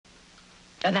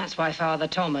And that's why Father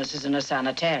Thomas is in a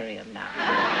sanitarium now.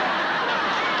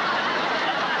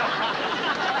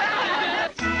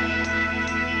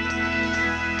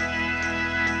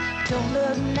 Don't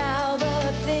look now,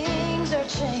 but things are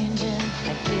changing.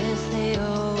 I guess they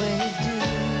always do.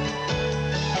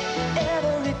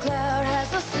 Every cloud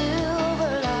has a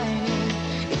silver lining.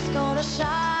 It's gonna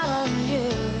shine on you.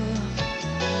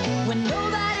 When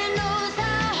nobody knows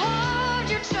how hard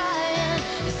you're trying,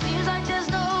 it seems like there's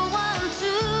no one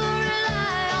to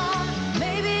rely on.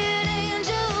 Maybe an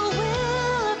angel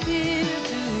will appear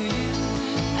to you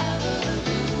out of the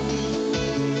blue.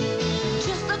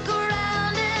 Just look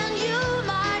around and you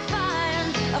might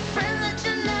find a friend that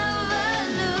you never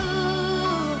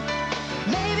knew.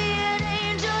 Maybe an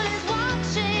angel is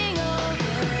watching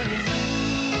over you.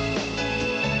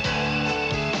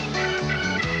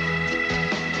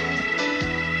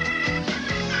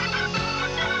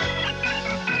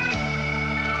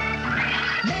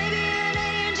 Maybe an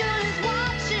angel is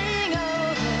watching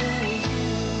over you.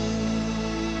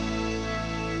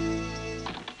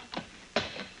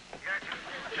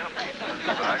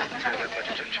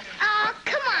 Oh,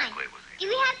 come on. Do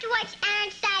we have to watch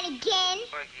Ironside again?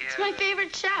 It's my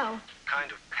favorite show.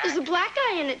 Kind of There's a black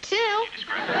guy in it, too.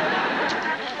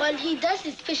 Well, he does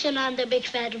his fishing on the big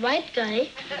fat white guy.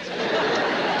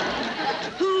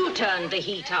 Who turned the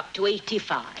heat up to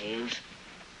 85?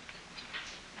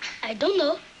 I don't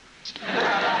know.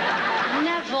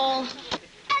 Neville.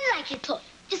 I like it hot,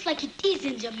 just like it is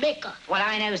in Jamaica. Well,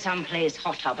 I know some place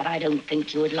hotter, but I don't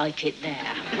think you would like it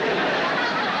there.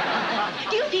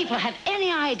 Do you people have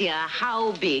any idea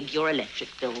how big your electric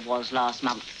bill was last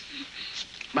month?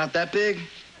 About that big?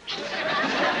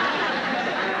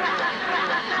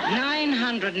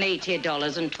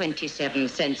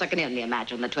 $980.27. I can only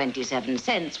imagine the 27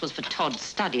 cents was for Todd's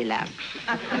study lamp.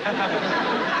 I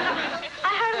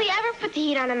hardly ever put the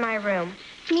heat on in my room.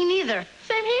 Me neither.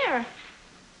 Same here.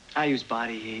 I use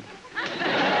body heat.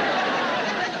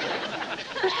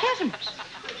 Good heavens.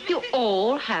 You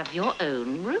all have your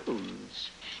own rooms.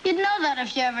 You'd know that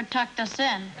if you ever tucked us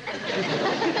in.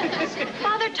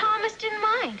 Father Thomas didn't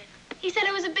mind. He said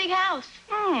it was a big house.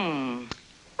 Well,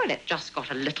 it just got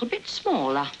a little bit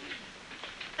smaller.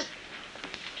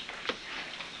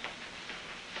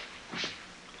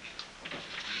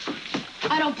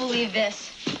 I don't believe this.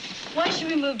 Why should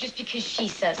we move just because she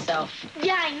says so?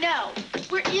 Yeah, I know.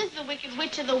 Where is the Wicked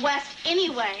Witch of the West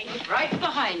anyway? Right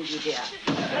behind you, dear.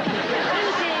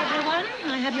 Wednesday, everyone.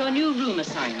 I have your new room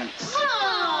assignments.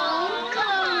 Oh, come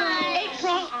on.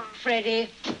 April, Freddie,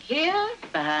 here,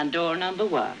 behind door number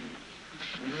 1.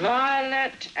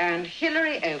 Violet and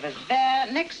Hillary over there,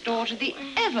 next door to the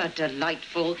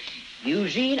ever-delightful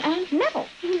Eugene and Neville.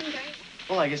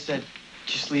 Well, I guess that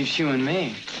just leaves you and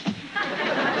me.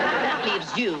 That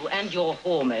leaves you and your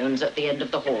hormones at the end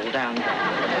of the hall down there.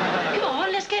 Come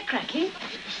on, let's get cracking.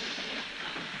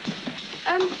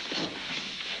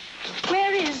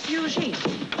 Where is Eugene?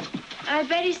 I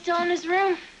bet he's still in his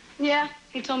room. Yeah,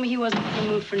 he told me he wasn't going to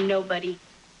move for nobody.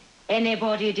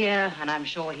 Anybody, dear, and I'm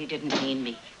sure he didn't mean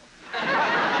me.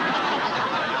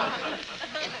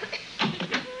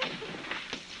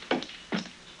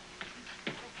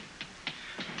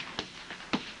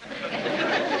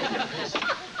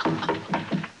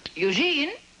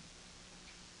 Eugene?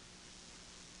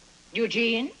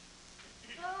 Eugene?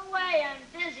 Go away, I'm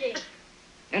busy.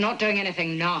 You're not doing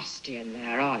anything nasty in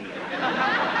there, are you?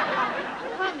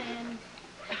 Come in.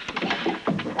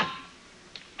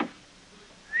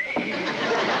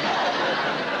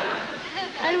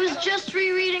 I was just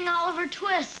rereading Oliver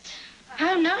Twist.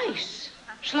 How nice.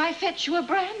 Shall I fetch you a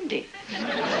brandy? You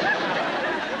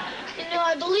know,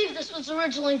 I believe this was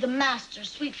originally the master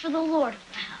suite for the lord of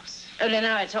the house. Only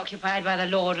now it's occupied by the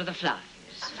Lord of the Flies.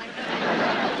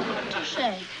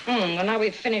 Touché. Well, now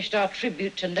we've finished our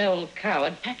tribute to Noel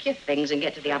Coward, pack your things and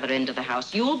get to the other end of the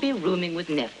house. You'll be rooming with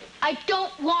Neville. I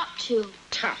don't want to.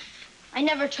 Tough. I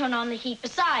never turn on the heat.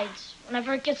 Besides,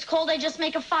 whenever it gets cold, I just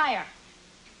make a fire.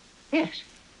 Yes.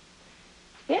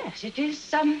 Yes, it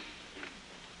is,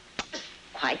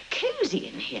 quite cozy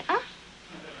in here.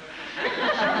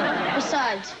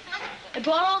 Besides, I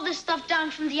brought all this stuff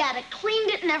down from the attic,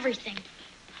 cleaned it and everything.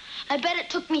 I bet it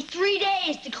took me 3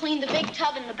 days to clean the big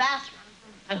tub in the bathroom.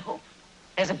 Oh,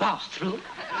 there's a bathroom.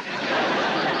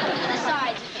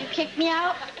 Besides, if you kick me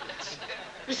out,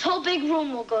 this whole big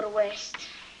room will go to waste.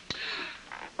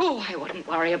 Oh, I wouldn't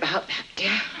worry about that,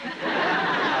 dear.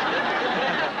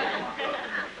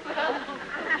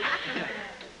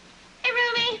 Hey,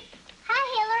 Ruby. Hi,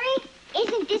 Hillary.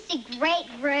 Isn't this a great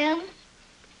room?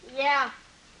 Yeah.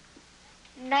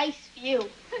 Nice view.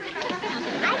 I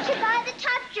should buy the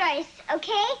top drawer yours,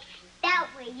 okay? That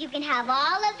way you can have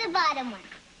all of the bottom ones.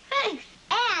 Thanks.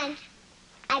 And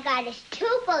I got us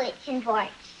 2 bulletin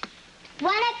boards.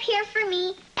 One up here for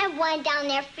me and one down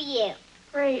there for you.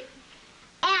 Great.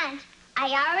 And I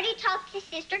already talked to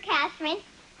Sister Catherine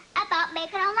about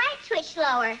making our light switch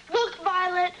lower. Look,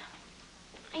 Violet,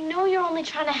 I know you're only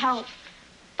trying to help,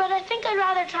 but I think I'd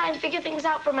rather try and figure things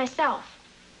out for myself.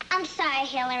 I'm sorry,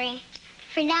 Hillary.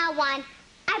 From now on,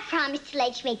 I promise to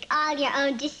let you make all your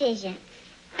own decisions.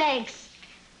 Thanks.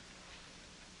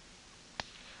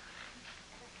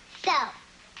 So,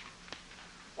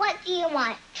 what do you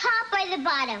want, top or the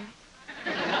bottom?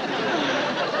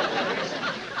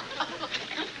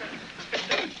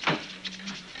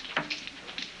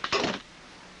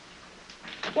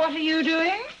 What are you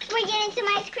doing? We're getting some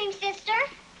ice cream, sister.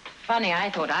 Funny, I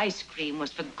thought ice cream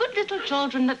was for good little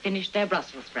children that finished their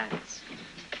Brussels sprouts.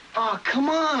 Oh, come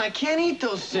on. I can't eat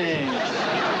those things.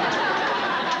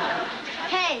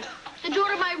 Hey, the door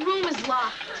to my room is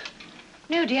locked.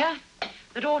 No, dear.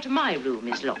 The door to my room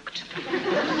is locked.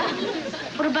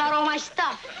 What about all my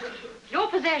stuff? Your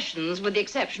possessions, with the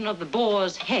exception of the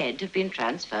boar's head, have been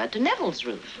transferred to Neville's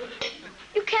room.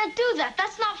 You can't do that.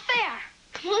 That's not fair.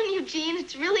 Come on, Eugene.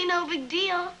 It's really no big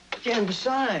deal. Yeah, and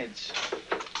besides,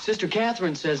 Sister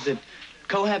Catherine says that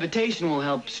cohabitation will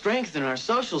help strengthen our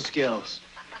social skills.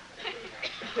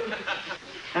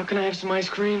 How can I have some ice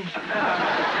cream?